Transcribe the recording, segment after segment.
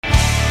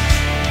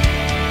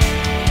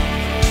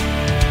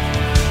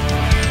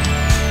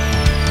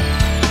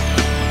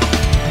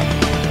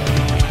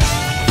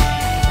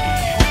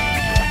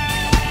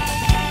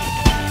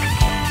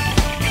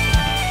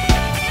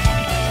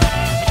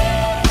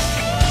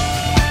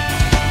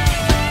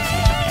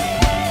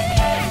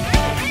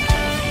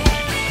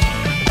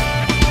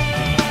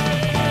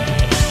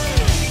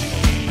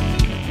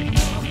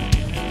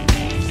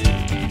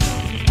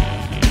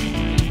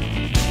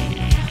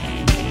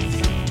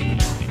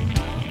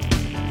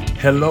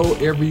Hello,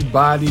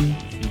 everybody.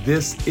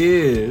 This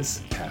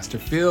is Pastor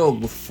Phil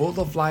with Full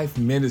of Life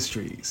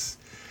Ministries.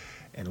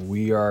 And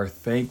we are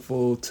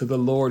thankful to the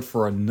Lord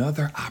for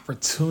another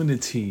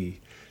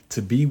opportunity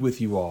to be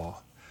with you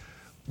all.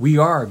 We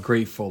are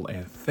grateful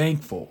and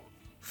thankful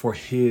for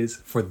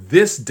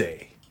this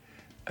day,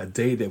 a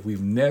day that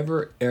we've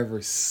never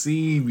ever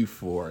seen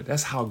before.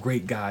 That's how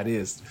great God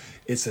is.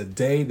 It's a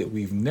day that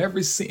we've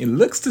never seen. It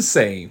looks the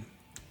same,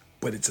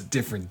 but it's a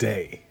different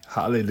day.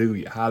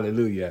 Hallelujah.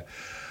 Hallelujah.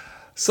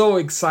 So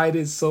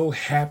excited, so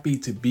happy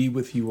to be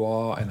with you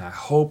all. And I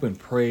hope and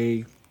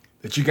pray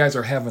that you guys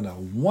are having a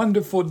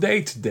wonderful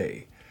day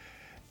today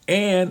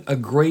and a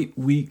great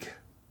week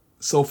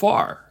so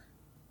far.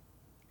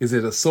 Is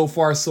it a so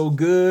far so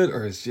good,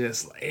 or it's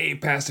just like, hey,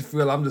 Pastor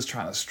Phil, I'm just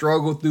trying to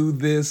struggle through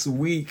this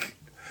week?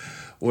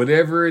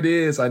 Whatever it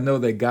is, I know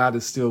that God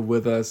is still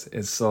with us.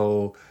 And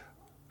so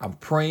I'm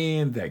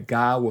praying that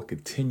God will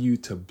continue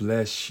to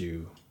bless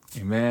you.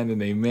 Amen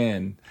and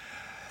amen.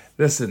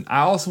 Listen,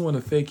 I also want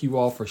to thank you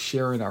all for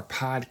sharing our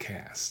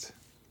podcast.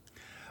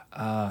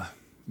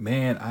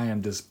 Man, I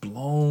am just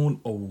blown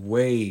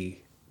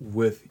away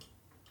with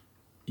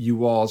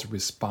you all's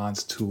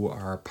response to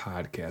our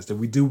podcast that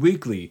we do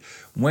weekly,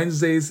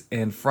 Wednesdays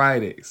and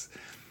Fridays.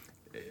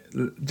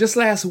 Just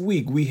last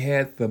week, we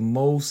had the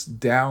most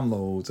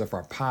downloads of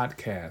our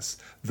podcast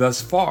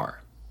thus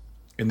far.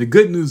 And the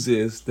good news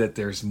is that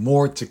there's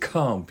more to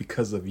come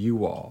because of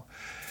you all.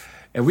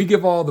 And we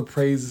give all the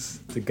praise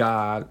to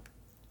God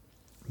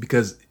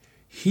because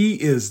He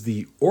is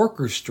the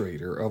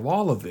orchestrator of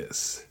all of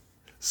this.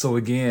 So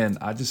again,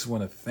 I just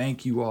want to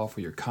thank you all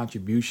for your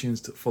contributions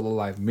to Full of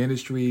Life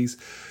Ministries.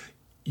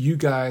 You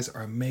guys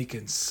are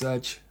making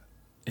such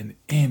an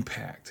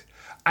impact.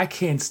 I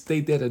can't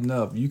state that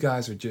enough. You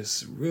guys are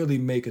just really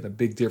making a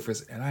big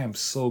difference, and I am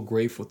so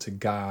grateful to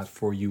God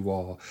for you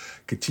all.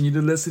 Continue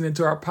to listen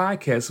into our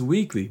podcast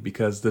weekly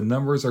because the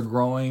numbers are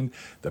growing,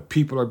 the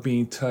people are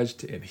being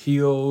touched and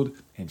healed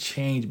and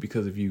changed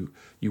because of you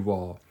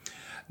all.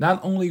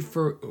 Not only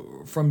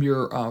from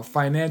your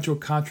financial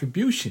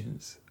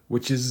contributions,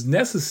 which is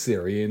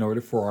necessary in order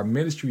for our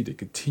ministry to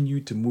continue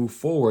to move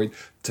forward,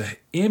 to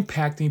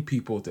impacting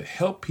people, to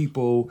help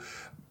people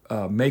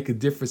make a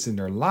difference in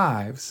their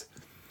lives,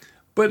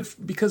 but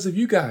because of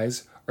you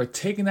guys are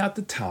taking out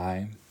the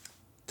time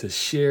to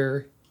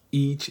share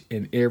each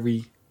and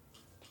every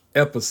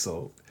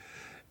episode.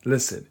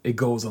 Listen, it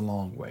goes a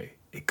long way.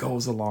 It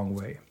goes a long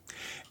way.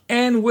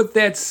 And with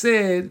that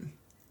said,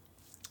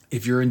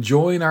 if you're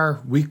enjoying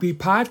our weekly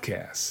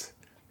podcasts,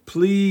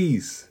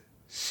 please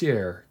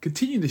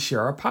continue to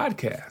share our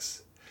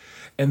podcasts.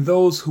 And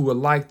those who would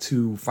like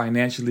to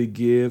financially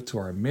give to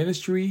our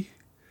ministry,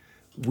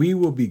 we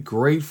will be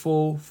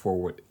grateful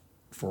for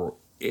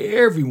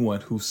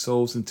everyone who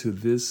sows into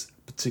this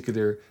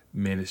particular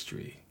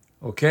ministry.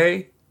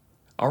 Okay?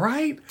 All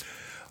right?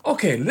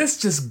 Okay, let's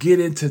just get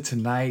into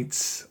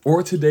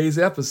today's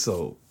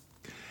episode.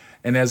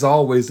 And as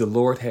always, the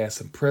Lord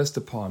has impressed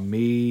upon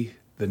me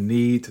the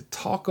need to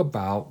talk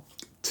about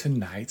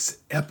tonight's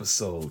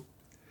episode.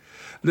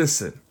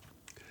 Listen,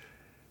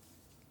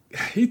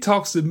 He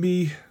talks to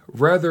me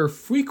rather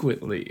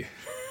frequently.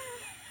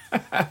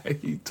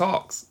 He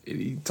talks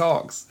and he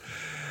talks.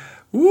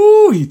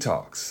 Woo, he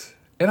talks.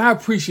 And I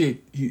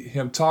appreciate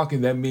him talking.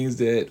 That means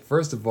that,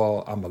 first of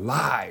all, I'm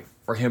alive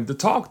for him to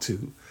talk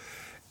to.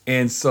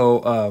 And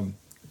so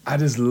I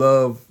just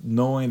love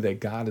knowing that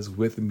God is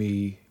with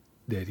me,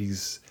 that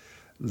He's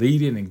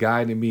leading and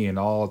guiding me in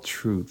all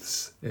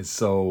truths. And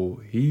so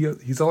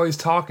he's always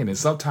talking. And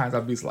sometimes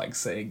I'll be like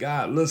saying,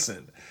 God,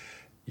 listen,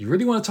 you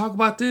really want to talk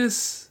about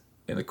this?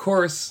 And of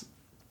course,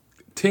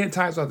 10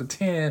 times out of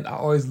 10, I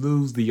always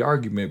lose the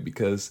argument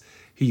because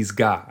He's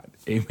God.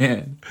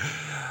 Amen.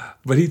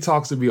 But He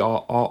talks to me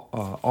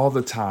all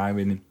the time,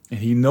 and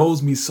He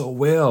knows me so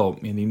well,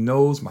 and He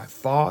knows my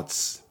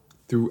thoughts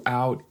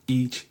throughout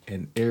each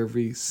and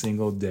every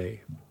single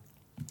day.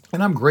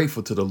 And I'm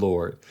grateful to the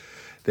Lord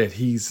that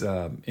He's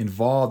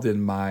involved in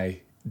my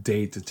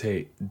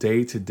day-to-day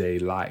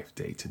life,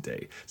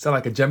 day-to-day. Sound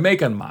like a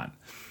Jamaican man.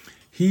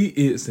 He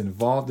is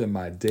involved in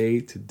my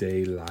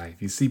day-to-day life.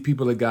 You see,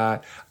 people of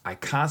God, I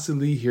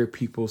constantly hear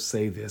people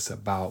say this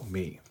about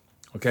me.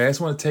 Okay, I just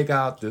want to take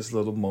out this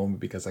little moment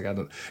because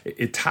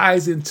it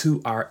ties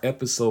into our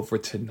episode for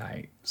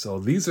tonight. So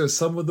these are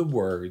some of the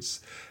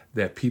words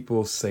that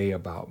people say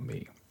about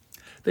me.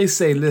 They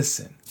say,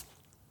 listen,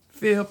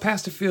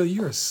 Pastor Phil,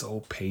 you're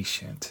so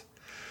patient.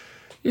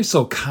 You're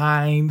so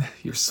kind.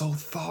 You're so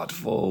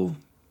thoughtful.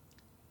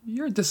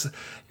 You're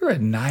a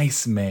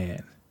nice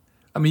man.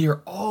 I mean,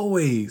 you're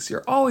always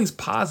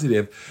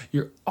positive.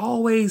 You're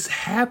always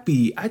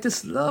happy. I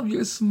just love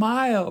your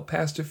smile,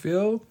 Pastor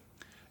Phil.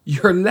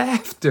 Your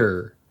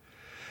laughter.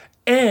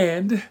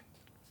 And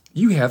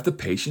you have the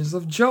patience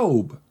of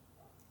Job.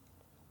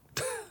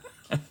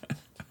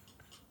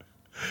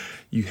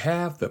 You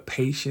have the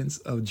patience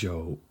of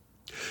Job.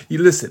 You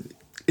listen,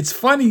 it's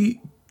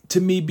funny to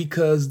me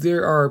because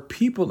there are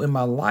people in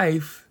my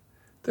life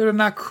that are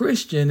not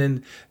Christian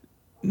and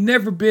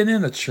never been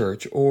in a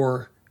church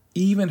or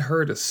even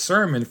heard a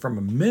sermon from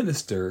a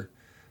minister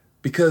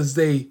because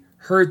they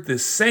heard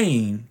this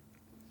saying,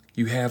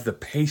 you have the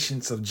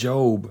patience of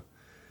Job.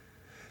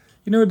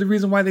 You know the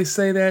reason why they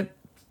say that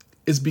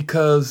is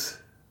because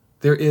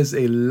there is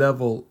a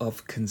level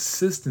of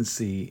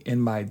consistency in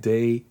my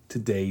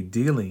day-to-day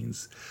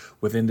dealings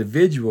with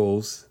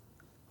individuals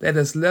that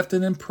has left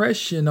an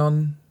impression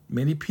on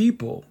many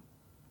people.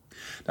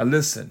 Now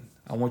listen,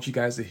 I want you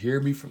guys to hear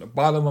me from the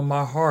bottom of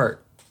my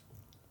heart.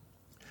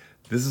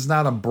 This is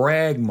not a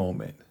brag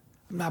moment.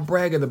 I'm not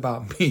bragging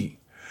about me.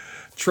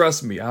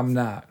 Trust me, I'm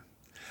not.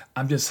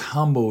 I'm just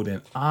humbled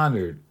and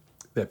honored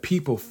that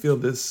people feel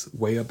this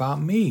way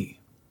about me.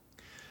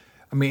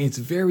 I mean, it's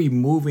very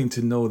moving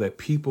to know that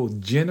people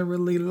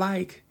generally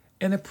like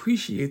and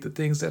appreciate the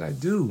things that I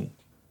do.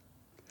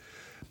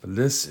 But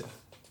listen,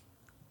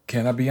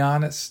 can I be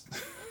honest?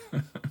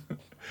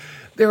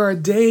 There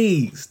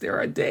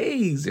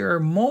are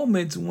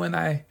moments when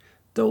I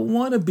don't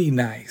want to be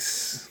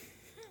nice.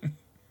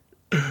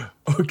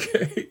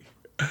 Okay.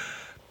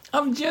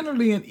 I'm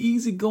generally an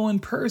easygoing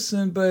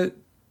person, but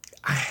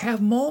I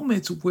have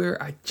moments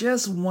where I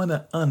just want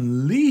to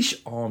unleash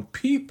on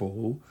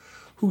people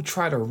who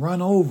try to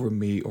run over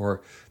me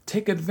or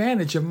take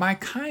advantage of my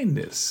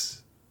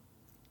kindness.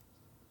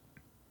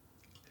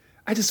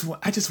 I just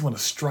want to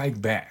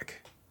strike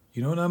back.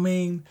 You know what I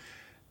mean?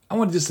 I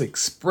want to just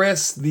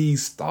express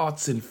these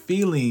thoughts and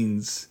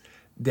feelings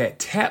that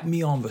tap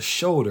me on the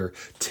shoulder,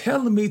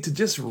 telling me to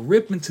just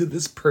rip into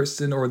this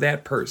person or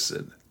that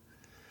person.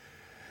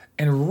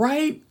 And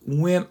right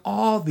when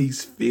all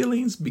these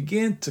feelings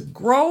begin to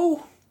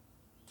grow,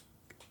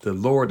 the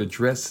Lord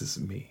addresses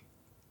me.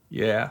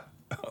 Yeah.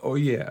 Oh,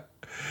 yeah.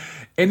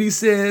 And he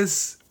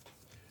says,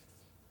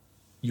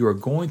 you are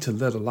going to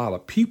let a lot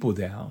of people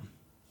down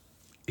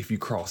if you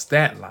cross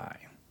that line.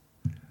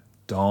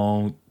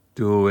 Don't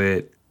do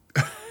it.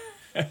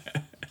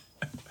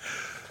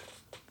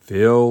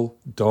 Phil,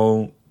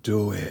 don't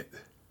do it.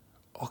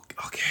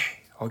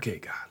 Okay,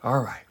 God. All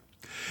right.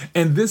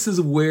 And this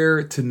is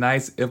where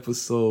tonight's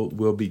episode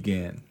will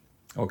begin.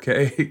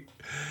 Okay?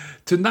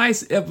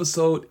 Tonight's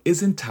episode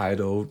is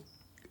entitled,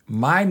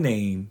 My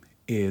Name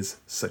is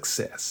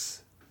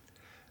Success.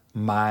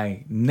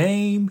 My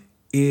name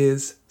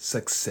is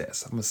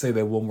success. I'm going to say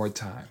that one more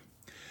time.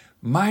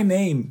 My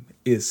name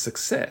is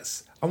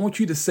success. I want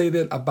you to say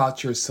that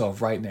about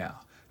yourself right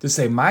now. To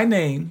say, my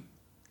name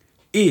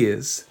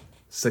is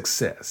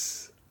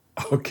success.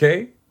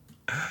 Okay?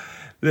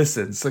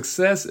 Listen,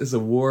 success is a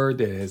word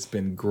that has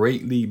been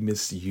greatly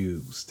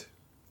misused.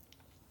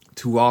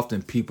 Too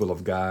often, people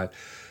of God,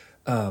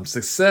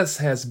 success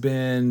has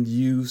been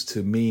used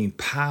to mean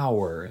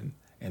power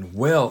and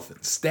wealth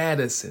and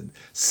status and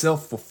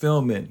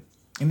self-fulfillment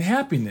and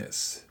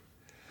happiness.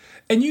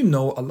 And you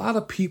know, a lot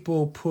of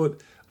people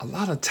put a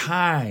lot of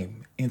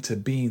time into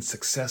being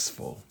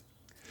successful.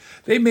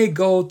 They may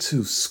go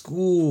to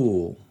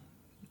school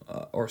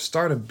or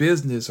start a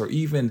business or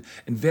even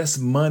invest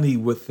money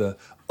with the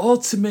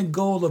ultimate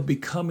goal of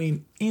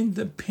becoming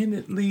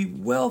independently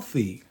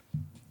wealthy.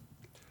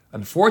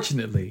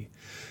 Unfortunately,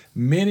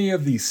 many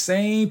of these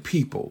same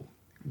people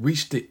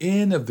reach the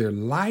end of their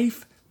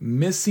life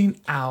missing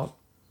out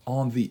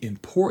on the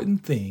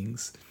important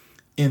things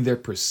in their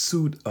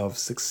pursuit of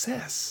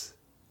success.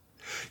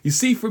 You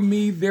see, for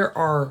me, there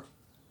are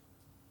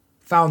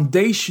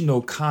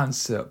foundational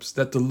concepts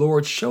that the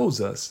Lord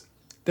shows us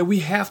that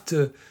we have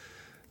to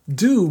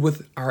do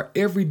with our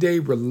everyday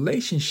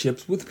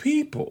relationships with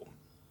people.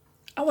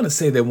 I want to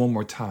say that one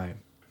more time.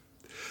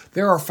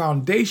 There are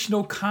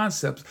foundational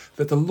concepts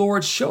that the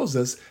Lord shows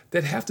us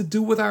that have to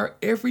do with our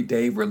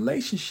everyday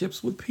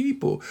relationships with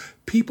people.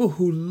 People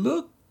who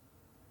look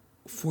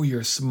for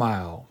your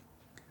smile,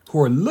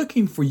 who are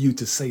looking for you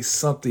to say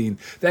something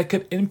that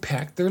could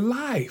impact their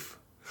life.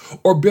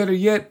 Or better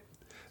yet,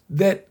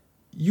 that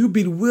you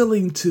be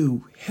willing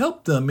to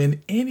help them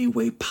in any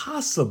way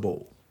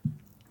possible.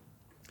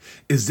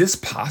 Is this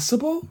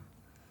possible?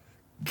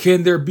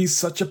 Can there be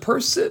such a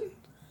person?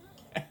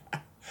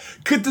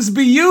 Could this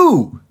be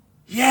you?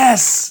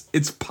 Yes,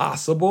 it's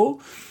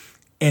possible.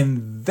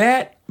 And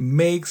that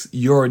makes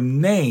your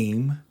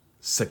name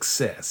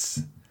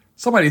success.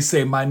 Somebody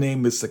say, my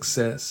name is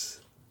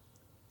success.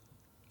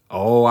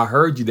 Oh, I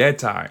heard you that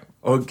time.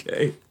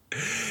 Okay.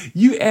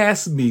 You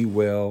asked me,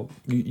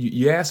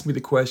 you asked me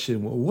the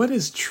question, what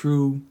is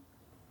true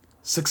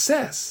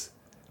success?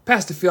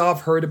 Pastor Phil,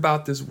 I've heard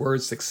about this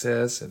word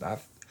success and I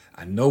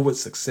know what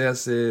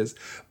success is,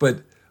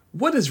 but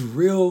what is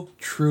real,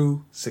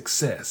 true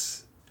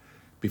success?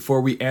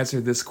 Before we answer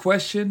this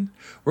question,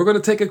 we're going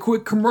to take a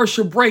quick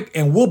commercial break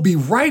and we'll be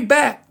right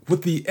back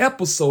with the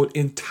episode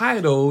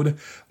entitled,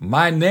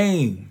 My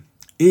Name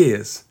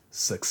is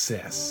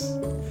Success.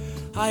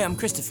 Hi, I'm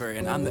Christopher,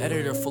 and I'm the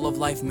editor of Full of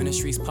Life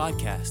Ministries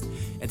podcast.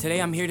 And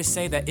today I'm here to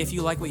say that if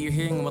you like what you're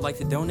hearing and would like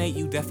to donate,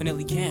 you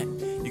definitely can.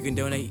 You can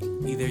donate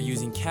either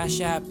using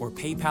Cash App or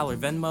PayPal or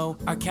Venmo.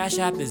 Our Cash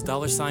App is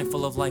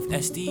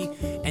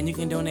 $FullOfLifeSD, and you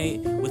can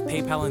donate with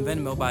PayPal and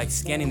Venmo by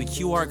scanning the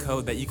QR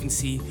code that you can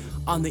see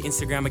on the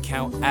Instagram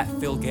account at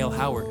Phil Gale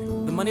Howard.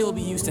 The money will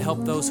be used to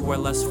help those who are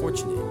less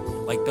fortunate,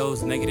 like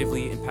those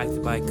negatively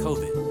impacted by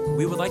COVID.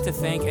 We would like to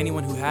thank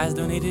anyone who has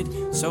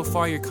donated. So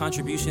far, your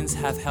contributions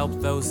have helped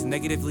those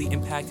negatively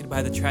impacted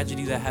by the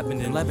tragedy that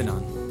happened in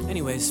Lebanon.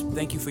 Anyways,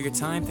 thank you for your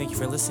time, thank you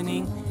for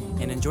listening,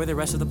 and enjoy the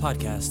rest of the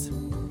podcast.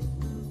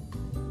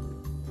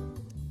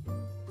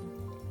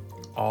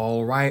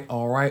 All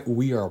right,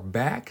 we are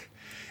back.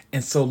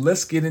 And so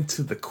let's get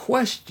into the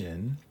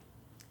question,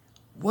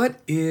 what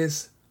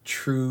is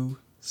true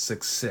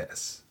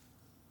success?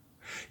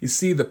 You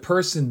see, the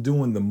person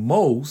doing the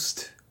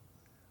most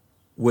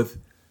with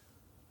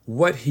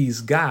what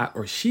he's got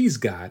or she's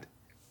got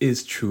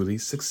is truly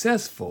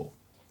successful.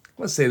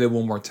 Let's say that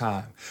one more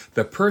time.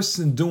 The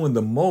person doing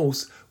the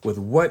most with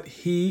what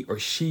he or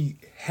she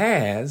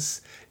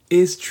has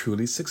is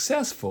truly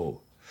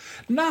successful.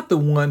 Not the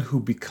one who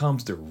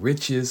becomes the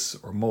richest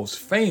or most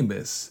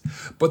famous,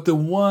 but the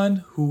one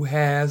who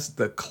has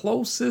the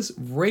closest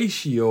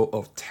ratio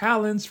of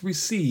talents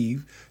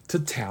received to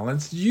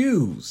talents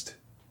used.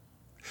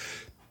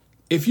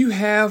 If you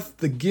have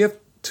the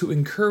gift to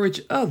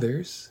encourage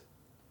others,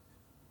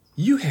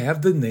 you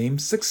have the name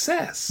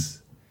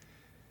success.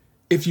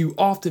 If you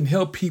often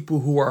help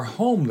people who are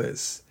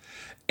homeless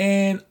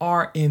and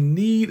are in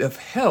need of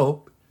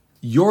help,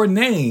 your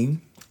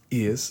name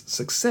is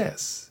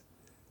success.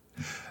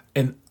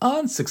 An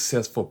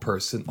unsuccessful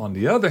person, on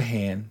the other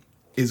hand,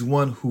 is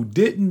one who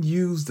didn't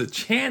use the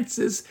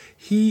chances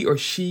he or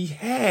she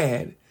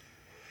had.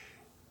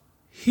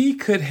 He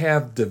could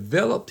have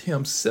developed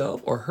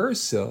himself or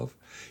herself.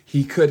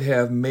 He could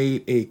have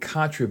made a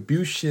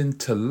contribution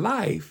to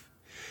life.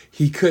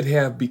 He could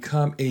have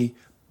become a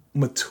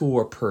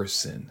mature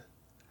person.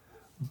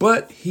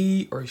 But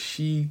he or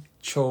she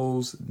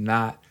chose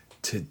not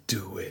to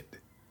do it.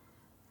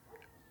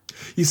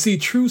 You see,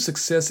 true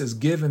success is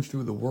given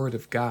through the Word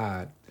of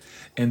God,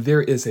 and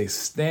there is a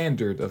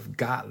standard of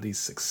godly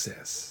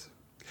success.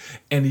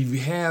 And if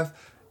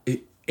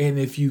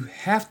you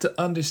have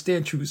to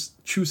understand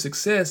true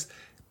success,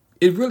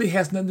 it really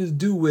has nothing to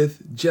do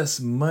with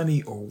just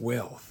money or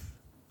wealth.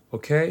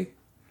 Okay?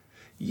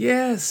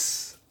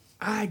 Yes,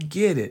 I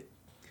get it.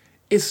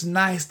 It's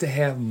nice to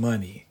have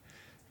money.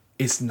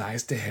 It's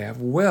nice to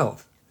have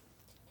wealth.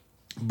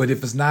 But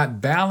if it's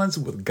not balanced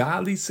with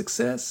godly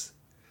success,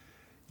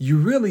 you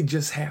really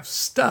just have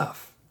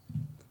stuff,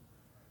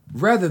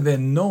 rather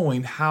than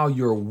knowing how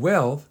your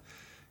wealth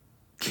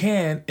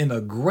can, in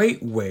a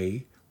great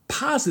way,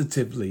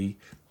 positively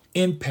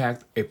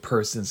impact a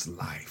person's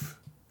life.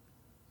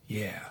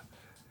 Yeah.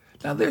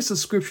 Now, there's a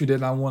scripture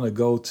that I want to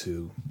go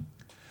to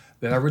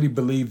that I really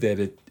believe that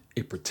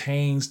it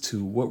pertains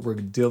to what we're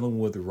dealing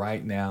with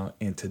right now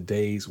in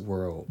today's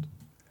world.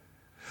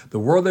 The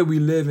world that we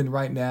live in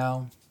right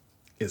now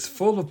is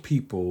full of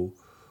people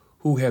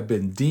who have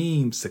been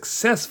deemed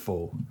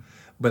successful,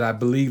 but I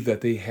believe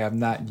that they have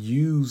not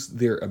used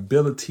their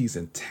abilities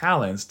and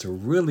talents to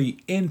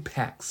really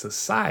impact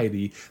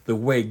society the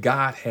way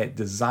God had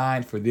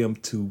designed for them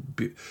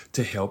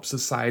to help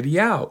society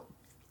out.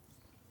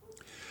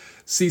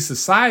 See,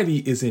 society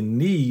is in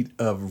need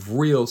of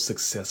real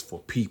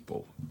successful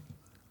people.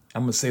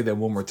 I'm going to say that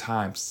one more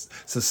time.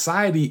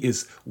 Society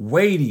is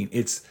waiting.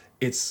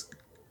 It's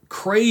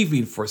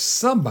craving for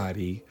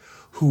somebody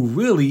who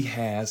really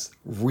has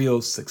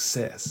real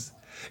success.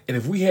 And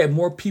if we had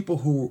more people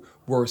who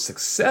were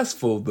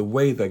successful the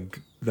way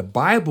the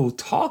Bible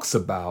talks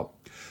about,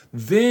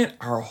 then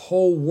our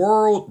whole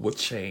world would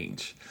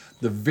change.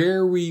 The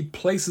very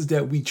places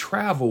that we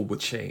travel would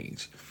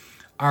change.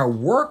 Our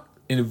work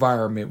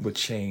environment would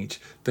change.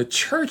 The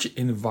church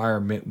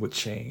environment would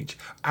change.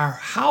 Our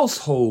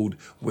household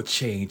would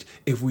change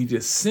if we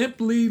just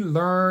simply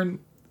learn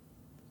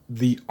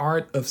the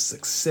art of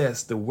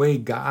success the way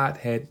God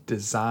had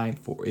designed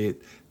for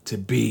it to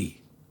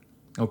be.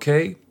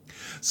 Okay?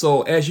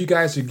 So as you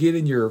guys are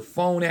getting your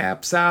phone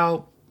apps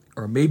out,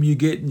 or maybe you're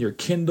getting your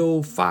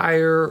Kindle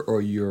Fire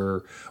or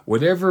your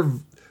whatever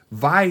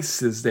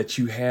vices that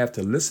you have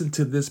to listen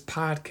to this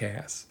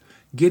podcast,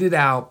 get it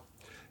out.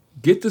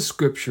 Get the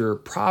scripture,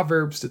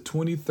 Proverbs, the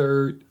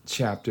 23rd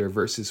chapter,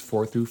 verses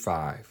 4 through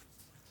 5.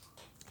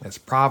 That's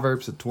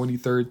Proverbs, the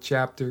 23rd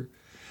chapter,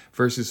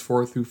 verses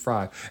 4 through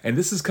 5. And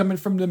this is coming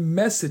from the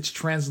Message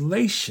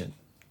translation.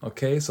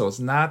 Okay, so it's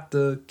not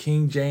the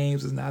King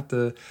James, it's not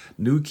the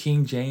New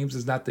King James,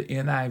 it's not the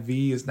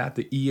NIV, it's not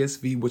the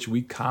ESV, which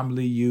we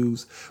commonly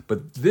use.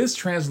 But this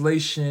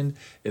translation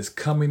is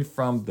coming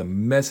from the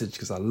Message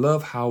because I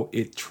love how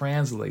it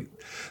translates.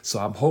 So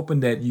I'm hoping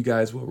that you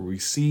guys will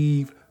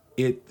receive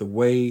it the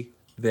way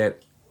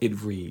that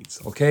it reads,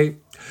 okay?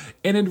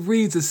 And it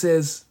reads, it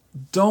says,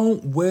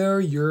 don't wear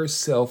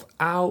yourself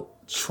out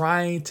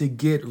trying to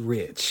get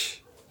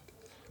rich.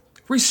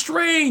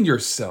 Restrain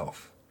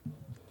yourself.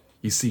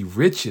 You see,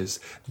 riches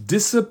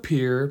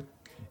disappear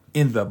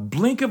in the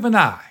blink of an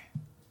eye.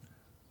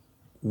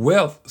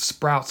 Wealth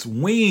sprouts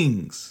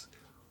wings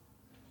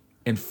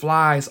and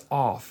flies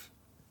off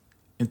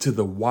into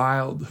the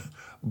wild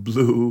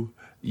blue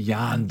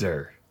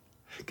yonder.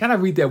 Can I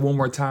read that one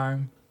more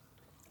time?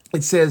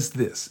 It says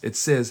this. It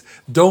says,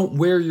 don't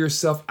wear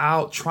yourself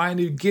out trying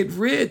to get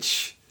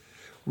rich.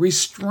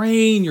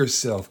 Restrain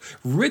yourself.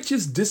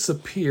 Riches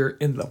disappear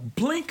in the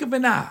blink of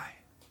an eye.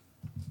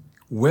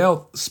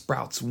 Wealth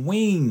sprouts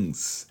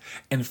wings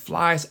and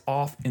flies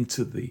off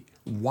into the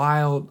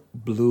wild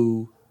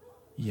blue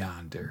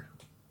yonder.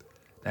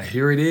 Now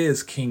here it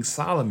is, King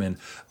Solomon,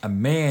 a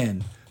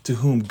man to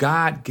whom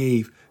God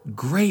gave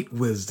great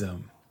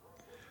wisdom,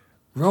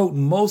 wrote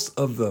most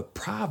of the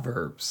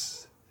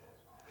Proverbs.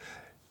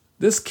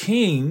 This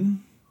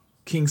king,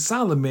 King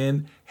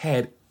Solomon,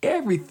 had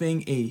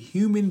everything a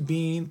human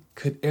being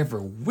could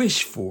ever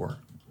wish for.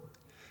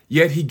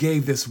 Yet he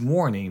gave this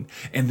warning,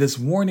 and this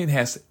warning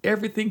has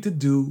everything to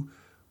do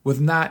with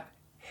not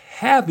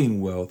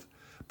having wealth,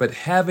 but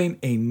having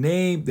a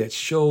name that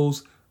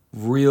shows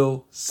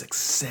real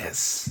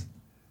success.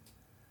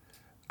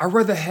 I'd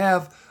rather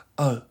have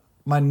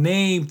my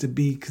name to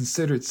be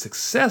considered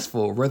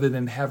successful rather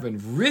than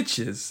having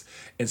riches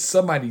and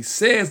somebody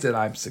says that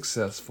I'm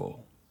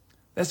successful.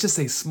 That's just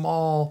a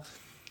small,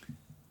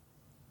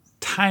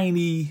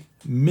 tiny,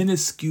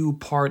 minuscule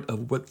part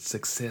of what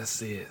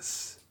success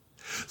is.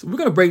 So we're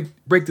going to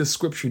break this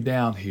scripture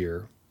down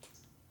here.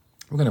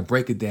 We're going to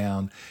break it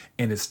down,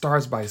 and it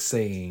starts by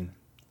saying,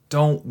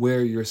 don't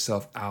wear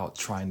yourself out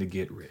trying to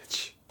get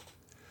rich.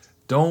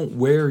 Don't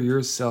wear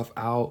yourself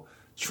out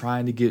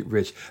trying to get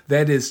rich.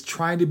 That is,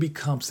 trying to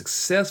become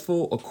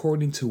successful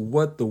according to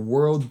what the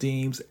world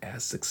deems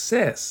as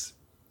success.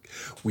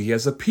 We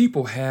as a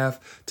people have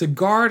to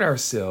guard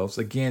ourselves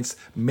against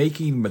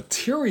making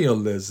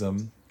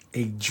materialism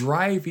a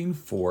driving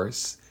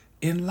force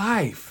in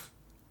life.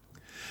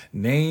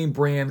 Name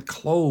brand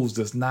clothes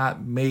does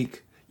not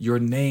make your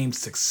name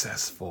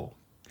successful.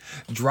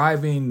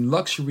 Driving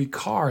luxury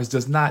cars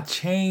does not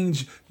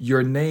change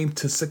your name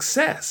to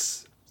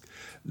success.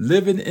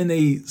 Living in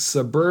a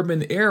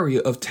suburban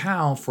area of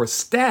town for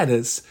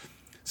status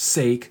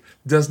sake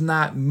does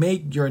not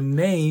make your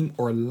name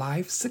or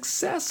life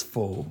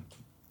successful.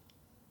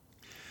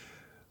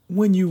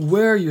 When you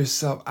wear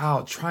yourself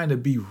out trying to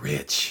be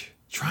rich,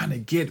 trying to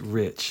get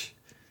rich,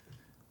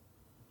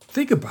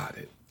 think about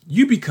it.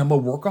 You become a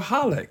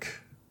workaholic.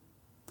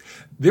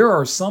 There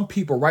are some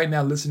people right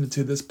now listening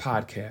to this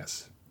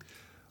podcast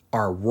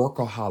are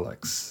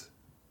workaholics.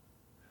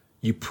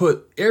 You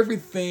put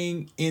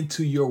everything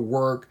into your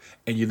work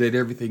and you let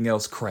everything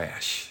else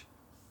crash.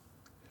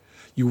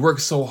 You work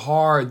so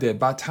hard that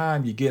by the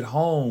time you get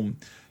home,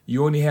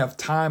 you only have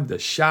time to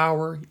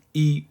shower,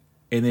 eat,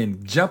 and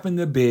then jump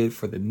into bed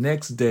for the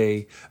next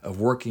day of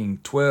working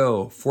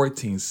 12,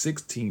 14,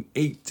 16,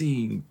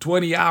 18,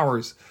 20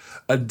 hours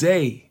a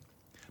day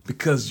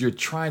because you're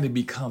trying to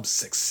become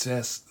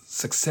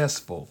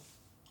successful,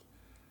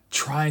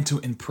 trying to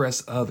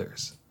impress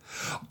others.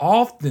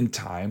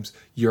 Oftentimes,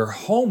 your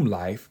home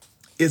life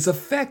is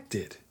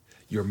affected.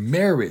 Your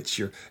marriage,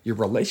 your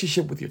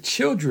relationship with your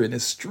children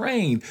is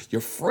strained.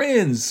 Your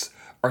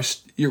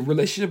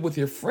relationship with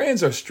your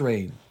friends are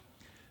strained.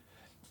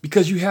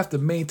 Because you have to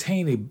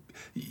maintain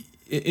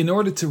in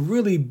order to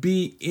really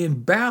be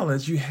in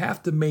balance, you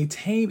have to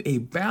maintain a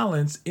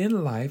balance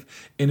in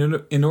life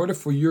in order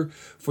for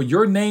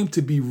your name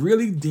to be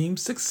really deemed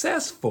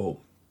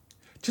successful.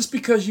 Just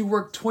because you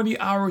work 20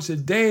 hours a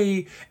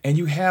day and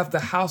you have the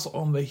house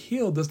on the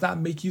hill does not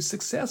make you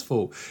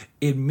successful.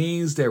 It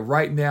means that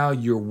right now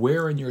you're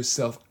wearing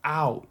yourself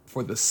out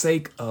for the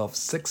sake of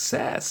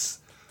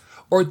success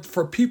or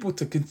for people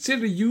to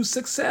consider you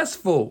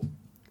successful.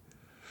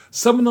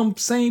 Some of them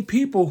same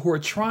people who are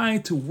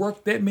trying to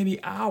work that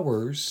many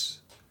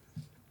hours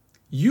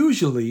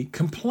usually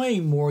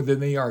complain more than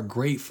they are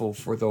grateful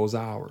for those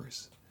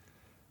hours.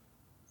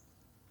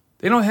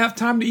 They don't have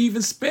time to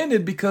even spend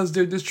it because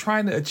they're just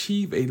trying to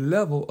achieve a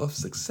level of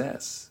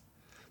success.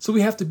 So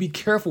we have to be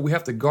careful. We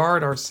have to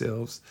guard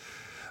ourselves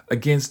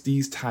against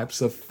these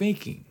types of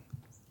thinking.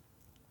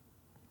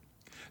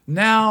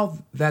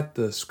 Now that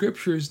the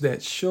scriptures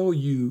that show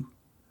you,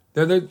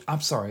 I'm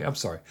sorry.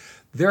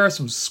 There are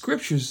some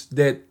scriptures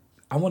that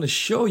I want to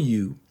show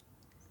you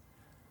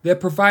that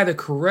provide a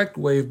correct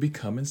way of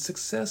becoming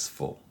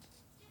successful.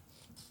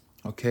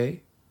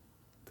 Okay?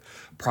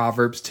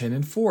 Proverbs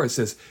 10:4, it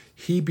says,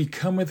 he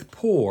becometh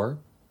poor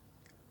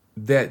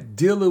that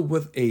dealeth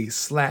with a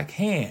slack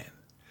hand,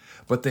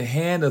 but the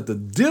hand of the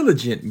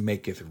diligent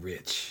maketh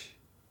rich.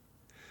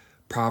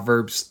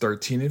 Proverbs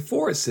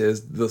 13:4, it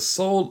says, the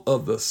soul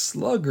of the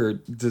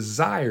sluggard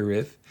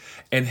desireth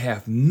and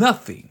hath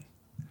nothing,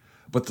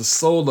 but the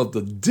soul of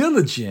the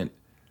diligent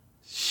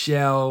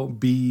shall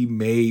be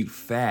made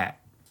fat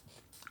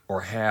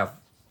or have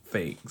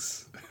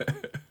things.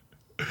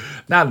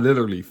 Not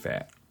literally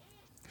fat.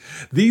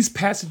 These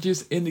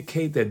passages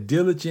indicate that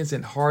diligence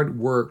and hard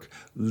work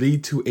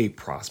lead to a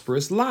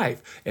prosperous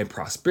life, and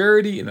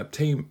prosperity and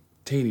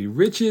obtaining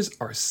riches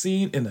are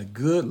seen in a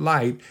good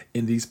light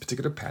in these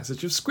particular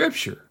passages of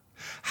scripture.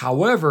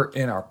 However,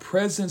 in our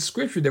present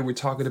scripture that we're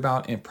talking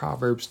about in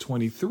Proverbs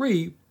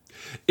 23,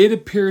 it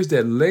appears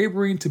that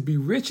laboring to be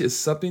rich is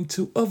something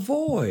to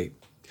avoid.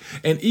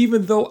 And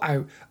even though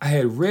I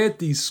had read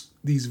these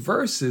these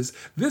verses,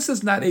 this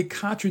is not a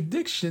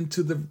contradiction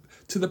to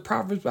the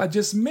Proverbs I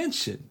just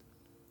mentioned.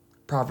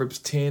 Proverbs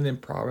 10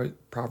 and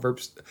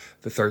Proverbs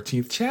the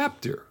 13th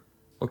chapter.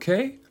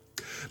 Okay?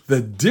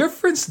 The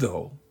difference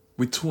though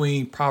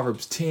between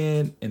Proverbs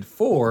 10 and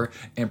 4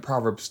 and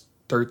Proverbs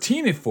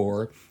 13 and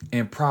 4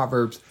 and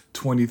Proverbs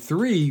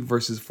 23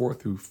 verses 4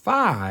 through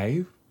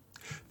 5,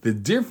 the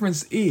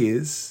difference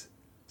is,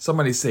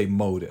 somebody say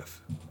motive.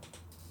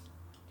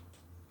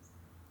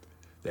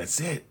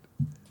 That's it.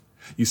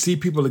 You see,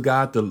 people of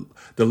God,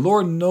 the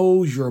Lord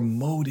knows your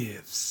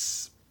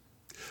motives.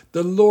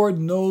 The Lord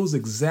knows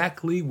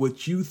exactly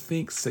what you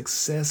think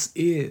success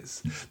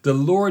is. The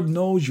Lord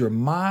knows your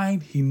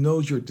mind. He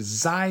knows your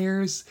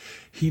desires.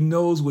 He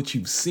knows what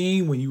you've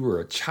seen when you were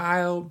a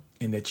child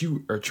and that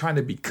you are trying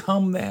to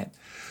become that,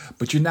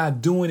 but you're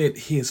not doing it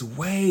His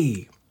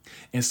way.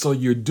 And so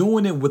you're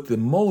doing it with the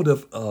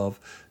motive of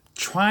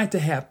trying to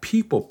have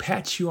people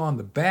pat you on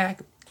the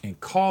back and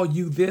call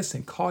you this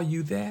and call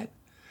you that.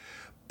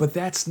 But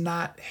that's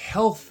not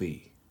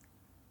healthy.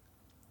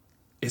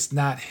 It's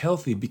not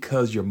healthy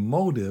because your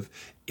motive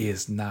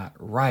is not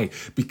right.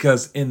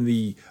 Because in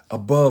the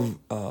above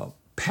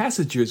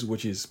passages,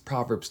 which is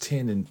Proverbs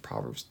 10 and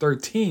Proverbs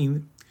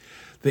 13,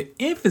 the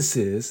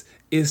emphasis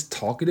is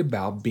talking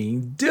about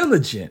being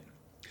diligent.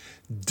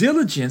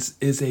 Diligence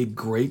is a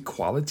great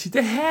quality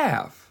to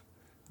have.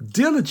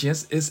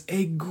 Diligence is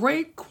a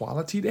great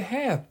quality to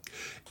have.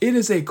 It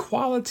is a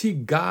quality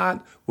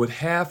God would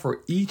have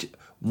for each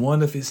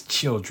one of His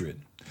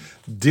children.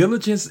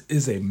 Diligence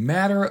is a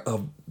matter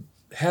of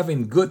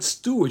having good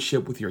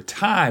stewardship with your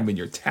time and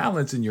your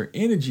talents and your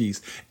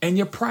energies and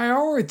your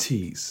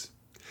priorities.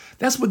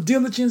 That's what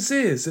diligence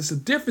is. It's a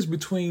difference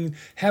between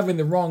having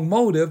the wrong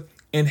motive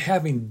and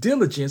having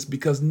diligence,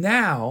 because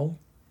now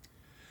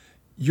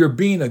you're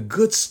being a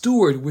good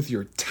steward with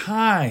your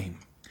time.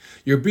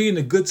 You're being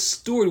a good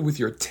steward with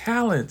your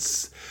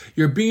talents.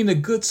 You're being a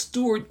good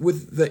steward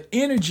with the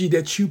energy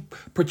that you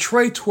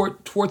portray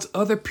towards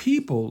other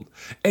people.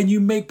 And you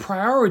make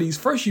priorities.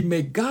 First, you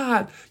make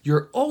God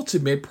your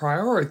ultimate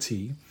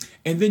priority.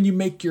 And then you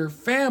make your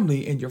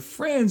family and your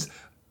friends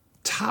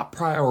top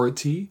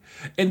priority.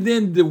 And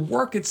then the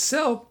work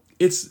itself,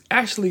 it's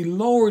actually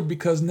lowered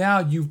because now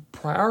you've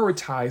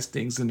prioritized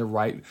things in the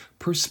right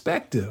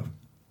perspective.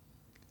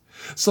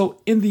 So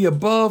in the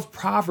above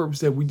Proverbs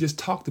that we just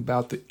talked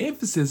about, the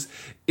emphasis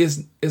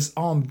is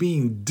on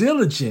being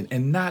diligent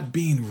and not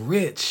being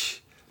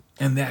rich.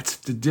 And that's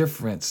the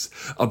difference.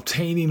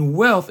 Obtaining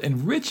wealth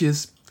and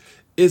riches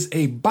is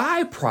a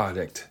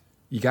byproduct.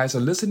 You guys are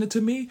listening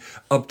to me?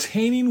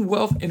 Obtaining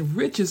wealth and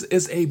riches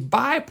is a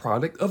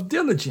byproduct of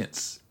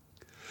diligence.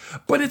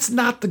 But it's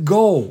not the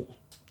goal,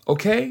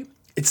 okay?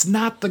 It's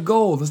not the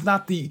goal. It's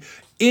not the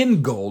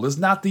end goal. It's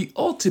not the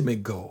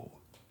ultimate goal.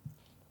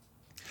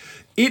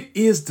 It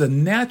is the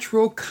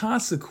natural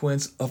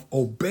consequence of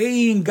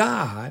obeying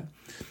God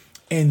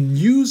and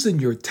using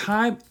your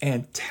time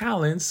and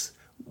talents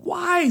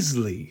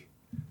wisely.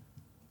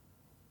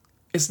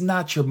 It's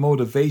not your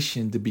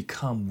motivation to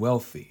become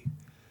wealthy.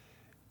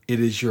 It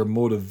is your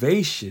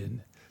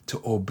motivation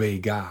to obey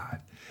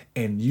God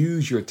and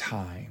use your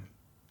time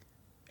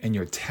and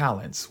your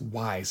talents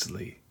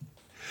wisely.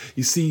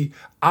 You see,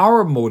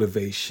 our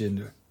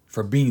motivation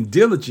for being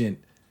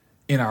diligent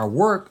in our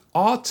work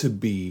ought to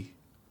be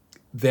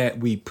that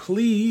we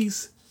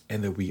please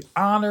and that we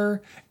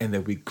honor and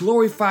that we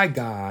glorify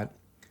God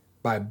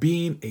by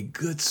being a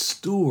good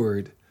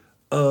steward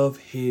of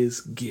His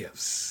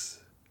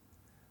gifts.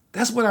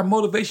 That's what our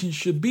motivation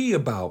should be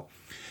about,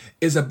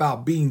 is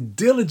about being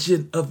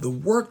diligent of the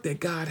work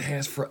that God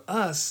has for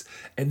us,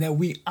 and that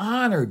we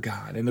honor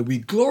God and that we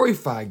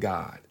glorify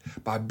God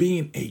by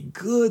being a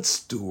good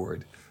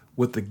steward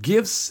with the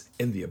gifts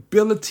and the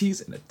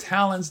abilities and the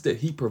talents that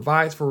He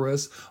provides for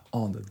us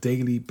on a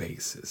daily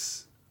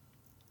basis.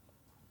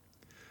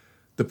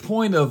 The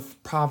point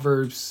of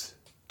Proverbs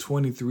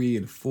 23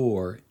 and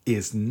 4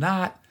 is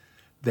not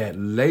that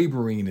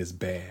laboring is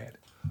bad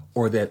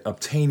or that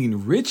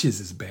obtaining riches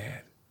is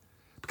bad,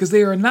 because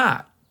they are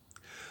not.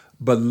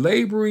 But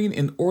laboring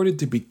in order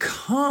to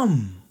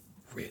become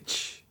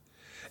rich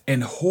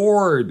and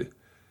hoard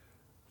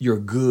your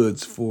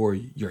goods for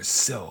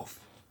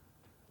yourself,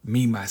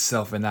 me,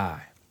 myself, and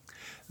I,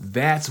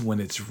 that's when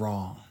it's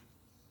wrong.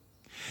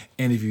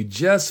 And if you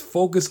just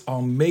focus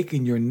on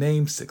making your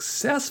name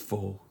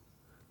successful,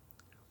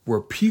 where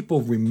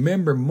people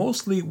remember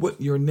mostly what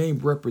your name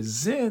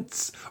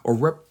represents or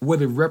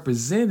what it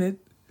represented.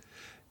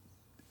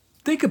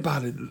 Think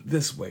about it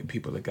this way,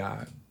 people of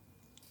God.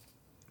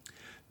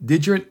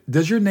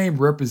 Does your name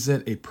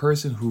represent a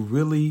person who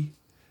really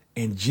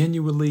and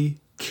genuinely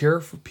care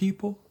for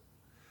people?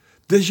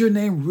 Does your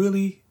name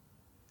really,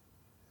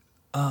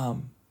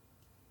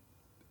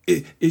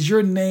 is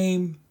your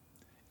name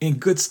in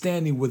good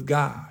standing with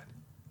God?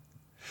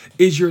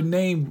 Is your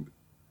name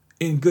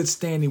in good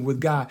standing with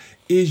God?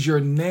 Is your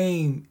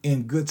name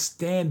in good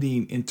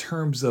standing in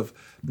terms of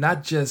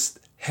not just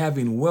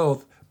having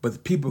wealth,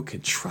 but people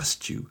can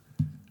trust you,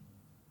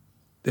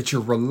 that you're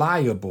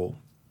reliable,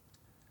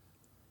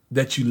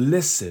 that you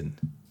listen,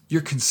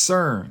 you're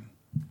concerned.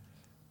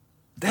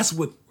 That's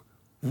what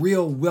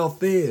real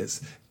wealth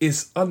is.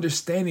 It's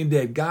understanding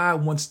that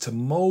God wants to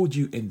mold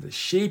you and to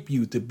shape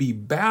you to be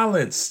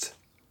balanced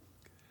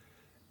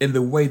in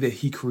the way that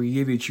he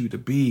created you to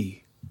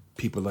be,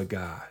 people of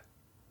God.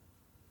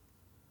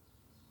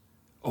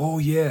 Oh,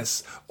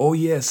 yes. Oh,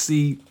 yes.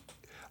 See,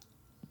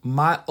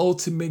 my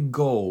ultimate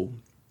goal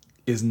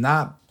is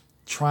not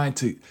trying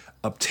to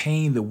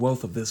obtain the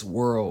wealth of this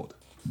world,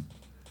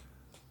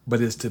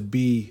 but is to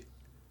be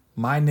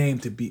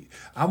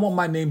I want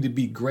my name to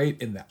be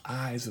great in the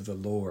eyes of the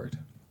Lord.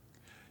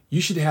 You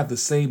should have the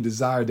same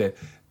desire that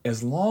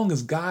as long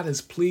as God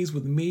is pleased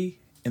with me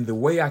in the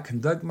way I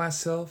conduct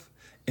myself,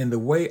 in the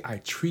way I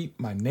treat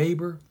my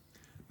neighbor,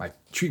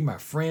 treat my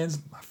friends,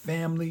 my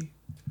family,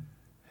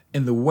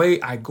 in the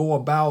way I go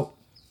about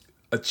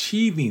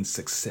achieving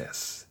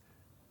success.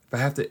 If I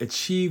have to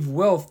achieve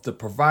wealth to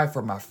provide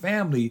for my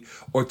family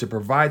or to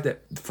provide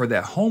that for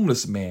that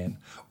homeless man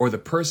or the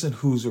person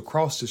who's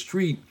across the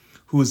street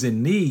who is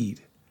in need,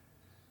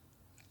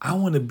 I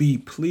want to be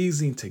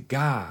pleasing to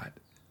God.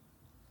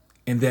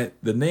 And that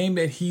the name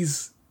that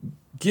he's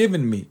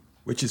given me,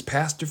 which is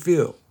Pastor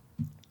Phil,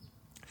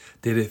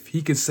 that if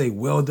he could say,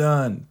 well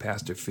done,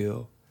 Pastor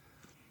Phil,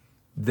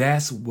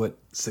 that's what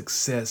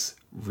success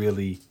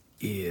really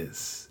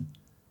is.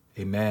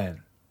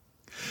 Amen.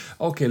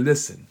 Okay,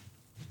 listen.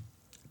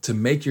 To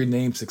make your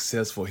name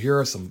successful, here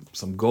are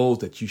some goals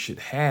that you should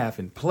have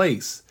in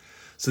place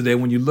so that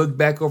when you look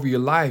back over your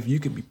life, you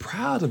can be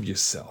proud of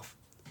yourself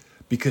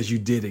because you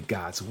did it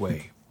God's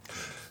way.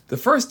 The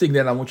first thing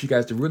that I want you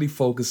guys to really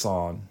focus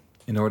on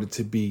in order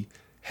to be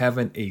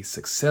having a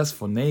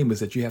successful name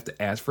is that you have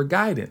to ask for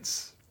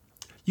guidance.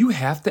 You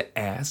have to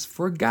ask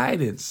for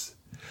guidance.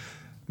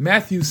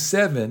 Matthew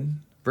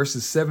 7,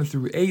 verses 7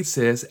 through 8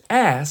 says,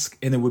 ask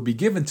and it will be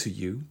given to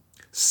you.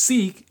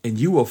 Seek and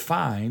you will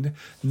find.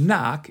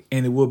 Knock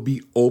and it will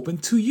be open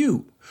to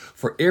you.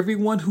 For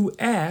everyone who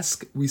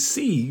asks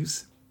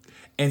receives,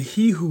 and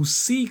he who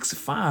seeks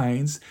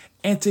finds,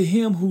 and to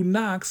him who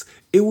knocks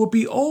it will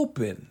be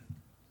open.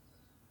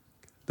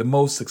 The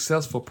most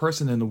successful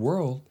person in the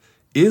world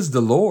is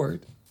the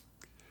Lord.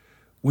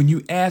 When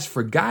you ask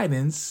for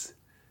guidance,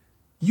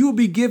 you will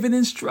be given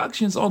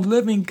instructions on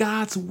living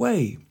God's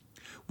way,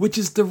 which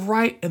is the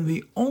right and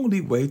the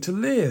only way to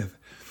live.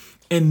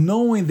 And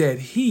knowing that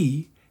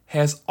he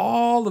has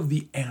all of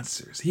the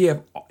answers.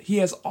 He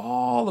has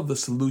all of the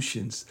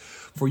solutions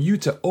for you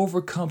to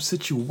overcome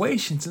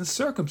situations and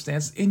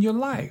circumstances in your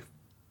life.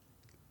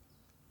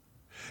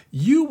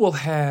 You will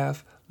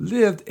have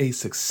lived a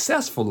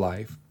successful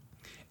life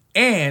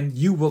and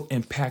you will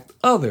impact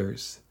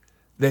others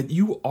that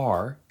you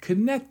are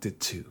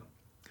connected to.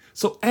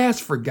 So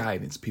ask for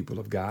guidance, people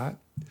of God.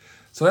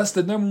 So that's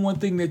the number one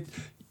thing that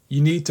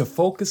you need to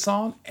focus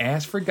on.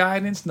 Ask for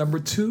guidance. Number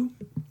two,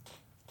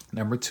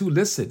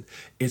 listen,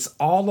 it's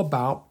all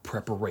about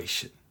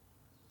preparation.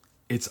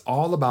 It's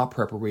all about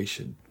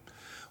preparation.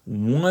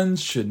 One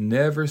should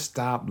never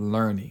stop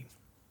learning.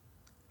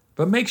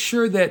 But make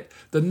sure that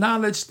the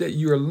knowledge that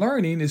you're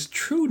learning is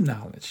true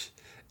knowledge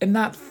and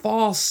not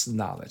false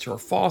knowledge or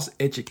false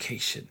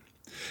education.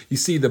 You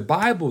see, the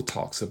Bible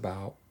talks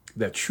about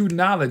that true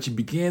knowledge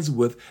begins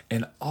with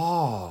an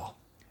awe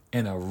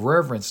and a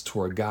reverence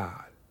toward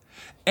God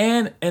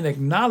and an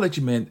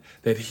acknowledgement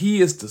that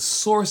he is the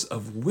source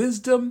of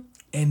wisdom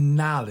and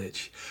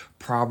knowledge.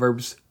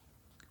 Proverbs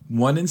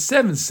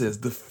 1:7 says,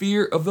 the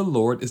fear of the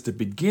Lord is the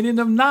beginning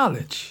of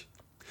knowledge,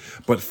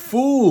 but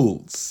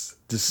fools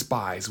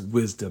despise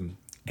wisdom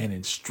and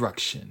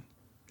instruction.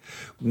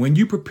 When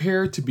you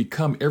prepare to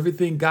become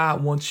everything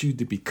God wants you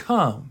to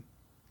become,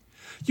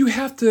 you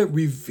have to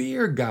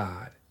revere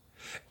God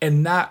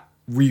and not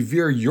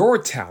revere your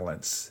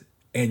talents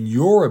and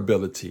your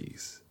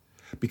abilities,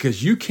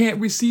 because you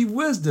can't receive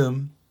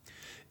wisdom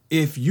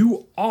if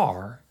you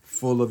are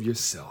full of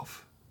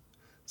yourself.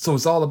 So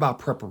it's all about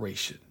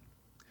preparation.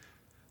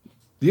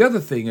 The other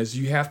thing is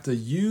you have to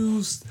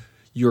use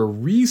your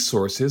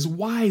resources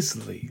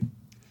wisely.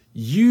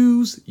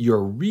 Use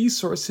your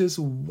resources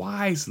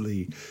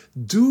wisely.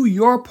 Do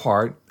your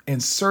part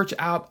and search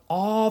out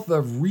all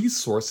the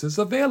resources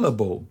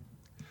available.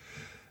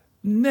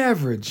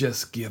 Never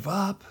just give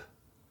up.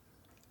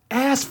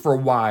 Ask for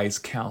wise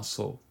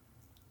counsel.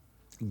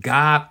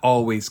 God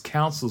always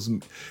counsels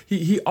me.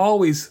 He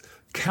always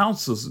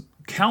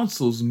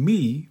counsels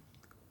me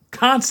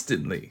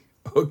constantly.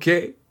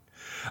 Okay?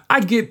 I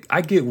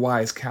get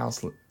wise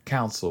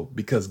counsel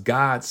because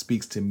God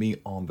speaks to me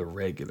on the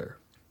regular.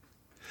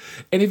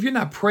 And if you're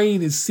not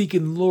praying and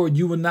seeking the Lord,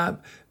 you will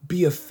not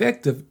be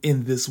effective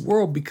in this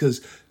world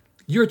because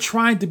you're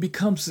trying to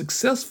become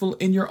successful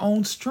in your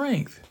own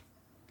strength.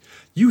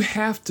 You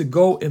have to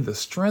go in the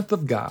strength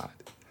of God,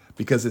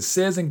 because it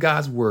says in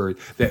God's word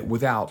that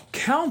without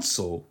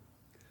counsel,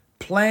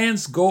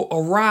 plans go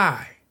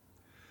awry.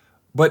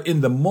 But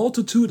in the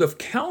multitude of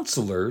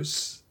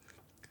counselors,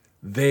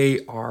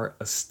 they are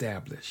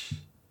established.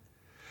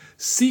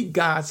 Seek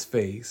God's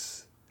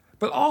face,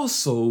 but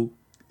also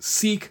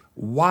seek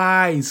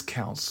wise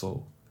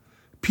counsel.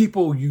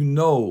 People you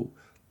know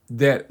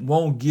that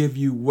won't give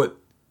you what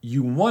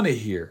you want to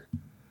hear,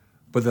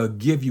 but they'll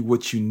give you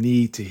what you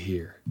need to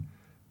hear.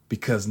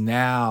 Because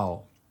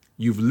now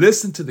you've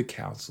listened to the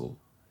counsel,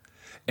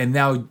 and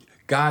now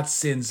God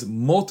sends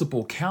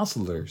multiple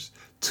counselors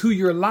to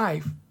your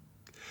life.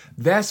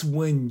 That's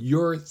when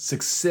your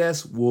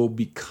success will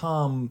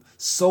become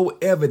so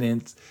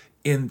evident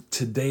in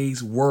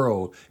today's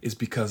world, is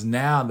because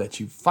now that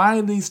you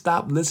finally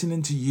stop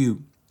listening to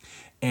you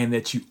and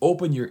that you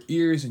open your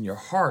ears and your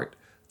heart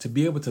to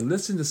be able to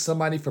listen to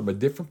somebody from a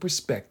different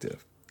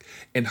perspective.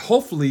 And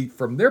hopefully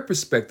from their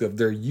perspective,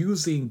 they're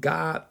using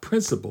God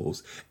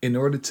principles in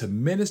order to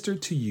minister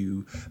to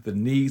you the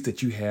needs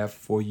that you have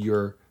for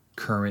your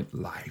current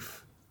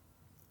life.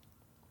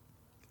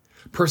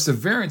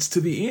 Perseverance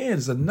to the end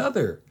is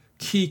another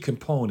key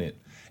component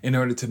in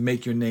order to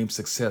make your name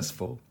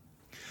successful.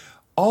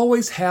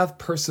 Always have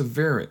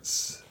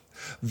perseverance.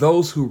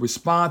 Those who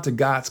respond to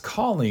God's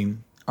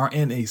calling are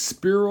in a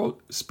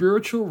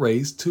spiritual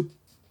race to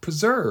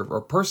preserve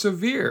or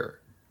persevere.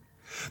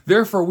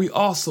 Therefore, we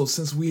also,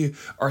 since we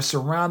are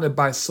surrounded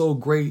by so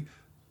great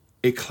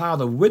a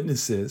cloud of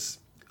witnesses,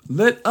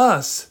 let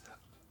us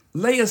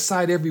lay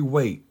aside every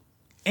weight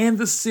and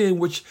the sin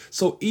which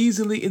so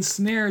easily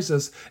ensnares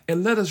us,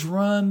 and let us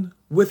run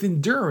with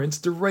endurance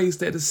the race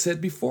that is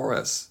set before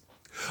us.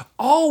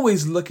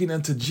 Always looking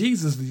unto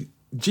Jesus,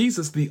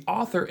 the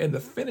author and the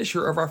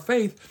finisher of our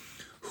faith,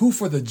 who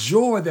for the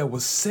joy that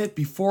was set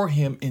before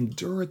him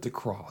endured the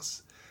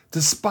cross,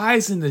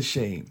 despising the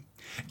shame,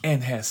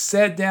 and has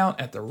sat down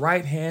at the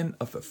right hand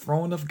of the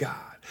throne of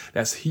God.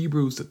 That's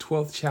Hebrews, the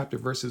 12th chapter,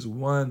 verses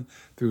 1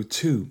 through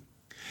 2.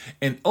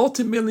 And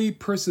ultimately,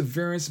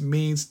 perseverance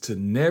means to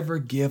never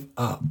give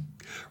up.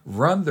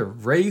 Run the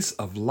race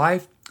of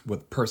life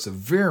with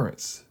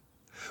perseverance.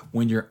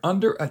 When you're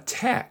under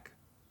attack,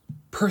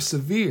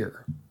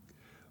 persevere.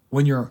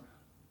 When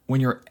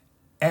you're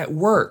at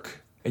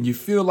work and you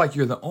feel like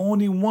you're the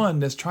only one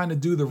that's trying to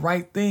do the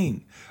right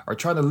thing or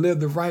trying to live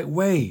the right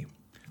way,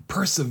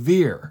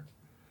 persevere.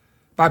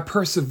 By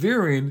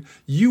persevering,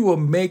 you will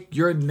make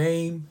your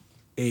name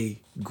a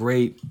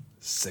great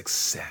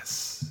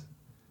success.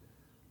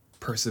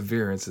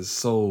 Perseverance is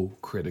so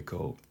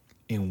critical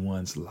in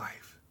one's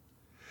life.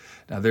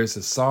 Now, there's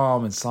a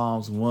psalm in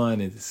Psalms 1,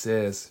 and it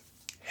says,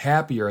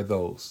 happy are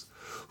those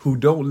who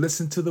don't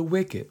listen to the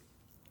wicked,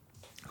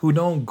 who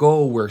don't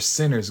go where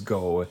sinners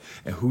go,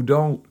 and who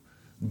don't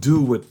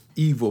do what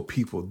evil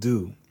people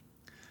do.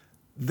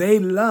 They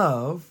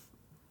love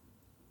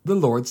the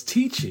Lord's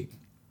teaching,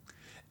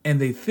 and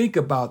they think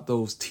about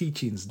those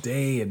teachings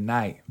day and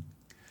night.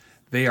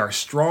 They are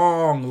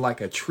strong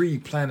like a tree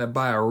planted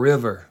by a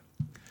river.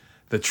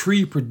 The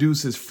tree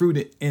produces fruit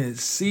in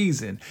its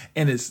season,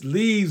 and its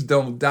leaves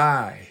don't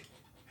die.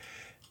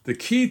 The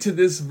key to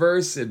this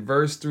verse, in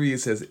verse 3,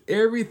 it says,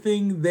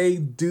 everything they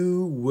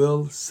do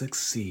will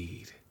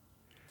succeed.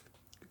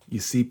 You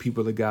see,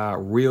 people of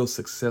God, real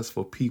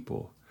successful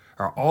people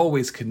are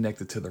always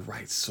connected to the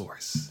right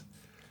source.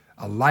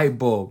 A light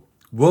bulb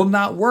will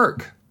not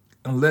work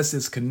unless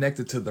it's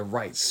connected to the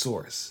right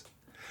source.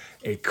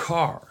 A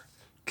car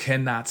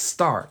cannot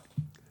start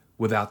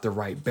without the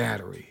right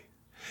battery.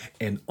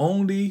 And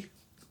only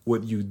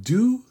what you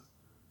do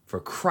for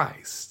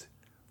Christ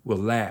will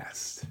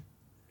last.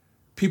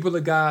 People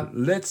of God,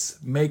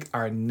 let's make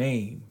our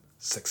name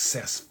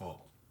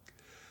successful.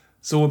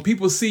 So when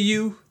people see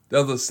you,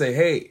 they'll say,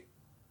 hey,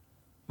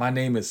 my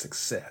name is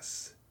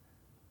Success.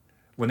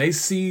 When they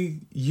see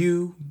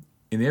you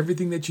in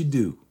everything that you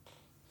do,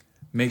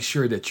 make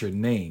sure that your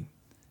name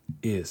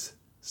is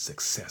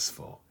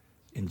successful.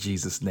 In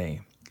Jesus'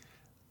 name,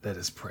 let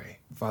us pray.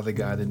 Father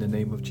God, in the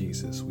name of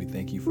Jesus, we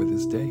thank you for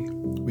this day.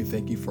 We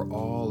thank you for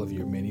all of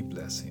your many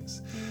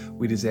blessings.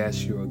 We just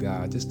ask you, oh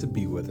God, just to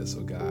be with us,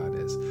 oh God,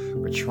 as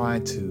we're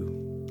trying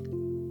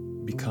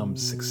to become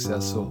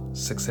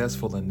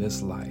successful in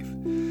this life.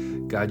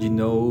 God, you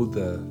know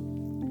the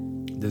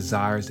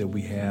desires that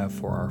we have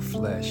for our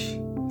flesh.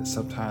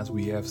 Sometimes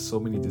we have so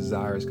many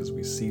desires because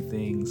we see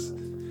things,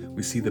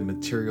 we see the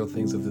material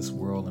things of this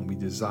world, and we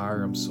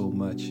desire them so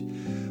much.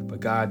 But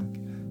God,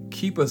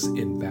 keep us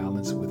in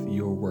balance with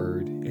your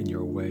word and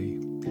your way.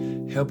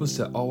 Help us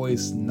to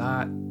always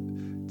not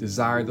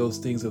desire those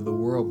things of the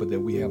world, but that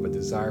we have a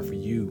desire for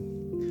you,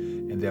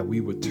 and that we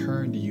would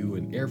turn to you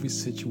in every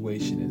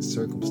situation and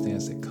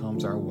circumstance that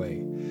comes our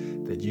way,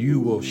 that you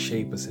will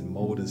shape us and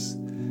mold us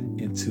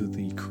into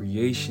the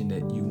creation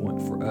that you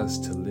want for us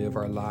to live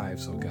our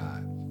lives, oh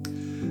God.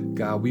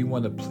 God, we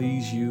want to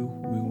please you.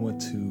 We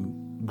want to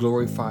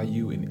glorify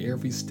you in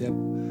every step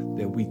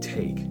that we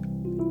take.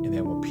 And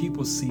that when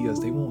people see us,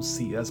 they won't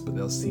see us, but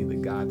they'll see the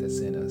God that's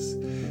in us.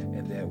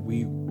 And that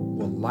we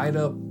will light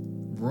up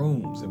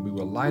rooms and we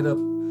will light up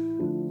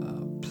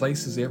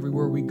places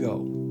everywhere we go,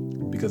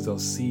 because they'll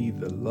see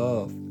the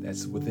love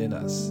that's within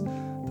us,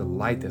 the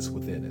light that's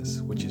within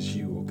us, which is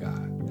you, oh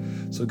God.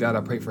 So God,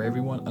 I pray for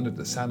everyone under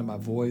the sound of my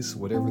voice,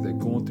 whatever they're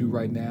going through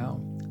right now,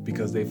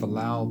 because they've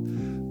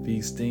allowed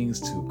these things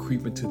to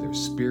creep into their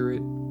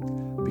spirit,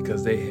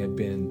 because they have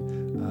been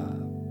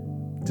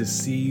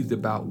deceived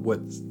about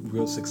what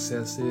real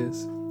success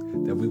is,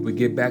 that we would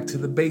get back to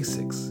the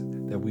basics,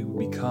 that we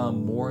would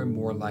become more and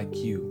more like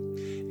you.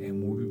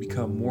 And when we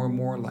become more and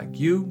more like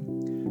you,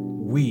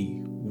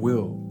 we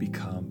will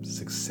become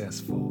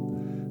successful.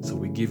 So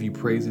we give you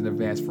praise in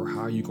advance for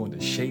how you're going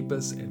to shape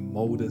us and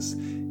mold us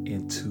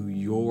into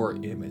your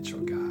image, oh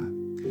God.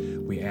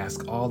 We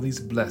ask all these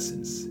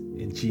blessings.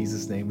 In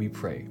Jesus' name we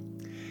pray.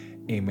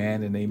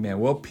 Amen and amen.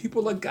 Well,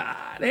 people of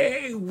God,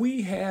 hey,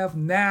 we have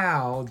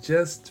now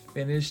just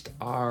finished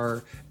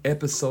our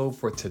episode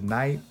for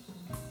tonight.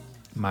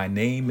 My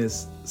name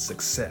is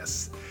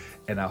Success,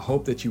 and I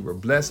hope that you were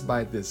blessed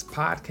by this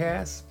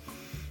podcast.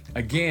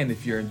 Again,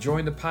 if you're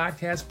enjoying the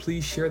podcast,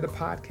 please share the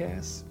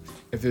podcast.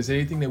 If there's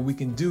anything that we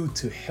can do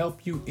to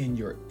help you in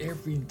your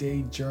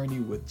everyday journey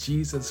with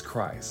Jesus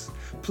Christ,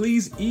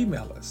 please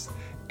email us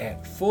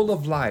at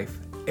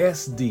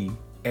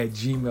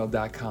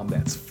fulloflifesd@gmail.com.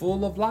 That's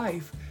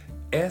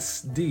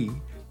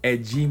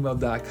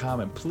fulloflifesd@gmail.com.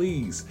 And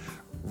please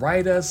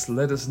write us,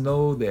 let us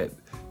know that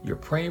you're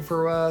praying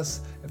for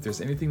us. If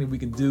there's anything that we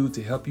can do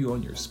to help you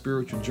on your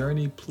spiritual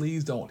journey,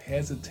 please don't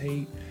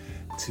hesitate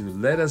to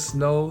let us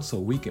know so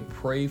we can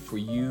pray for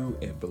you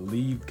and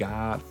believe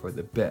God for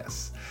the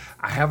best.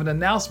 I have an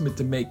announcement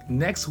to make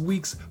next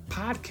week's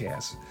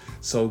podcast,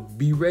 so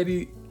be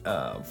ready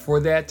for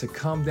that to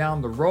come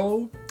down the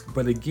road.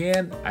 But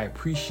again, I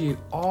appreciate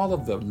all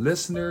of the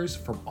listeners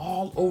from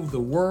all over the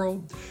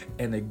world.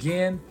 And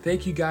again,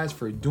 thank you guys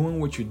for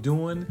doing what you're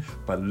doing.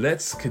 But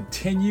let's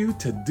continue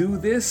to do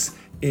this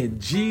in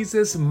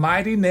Jesus'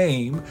 mighty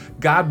name.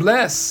 God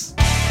bless.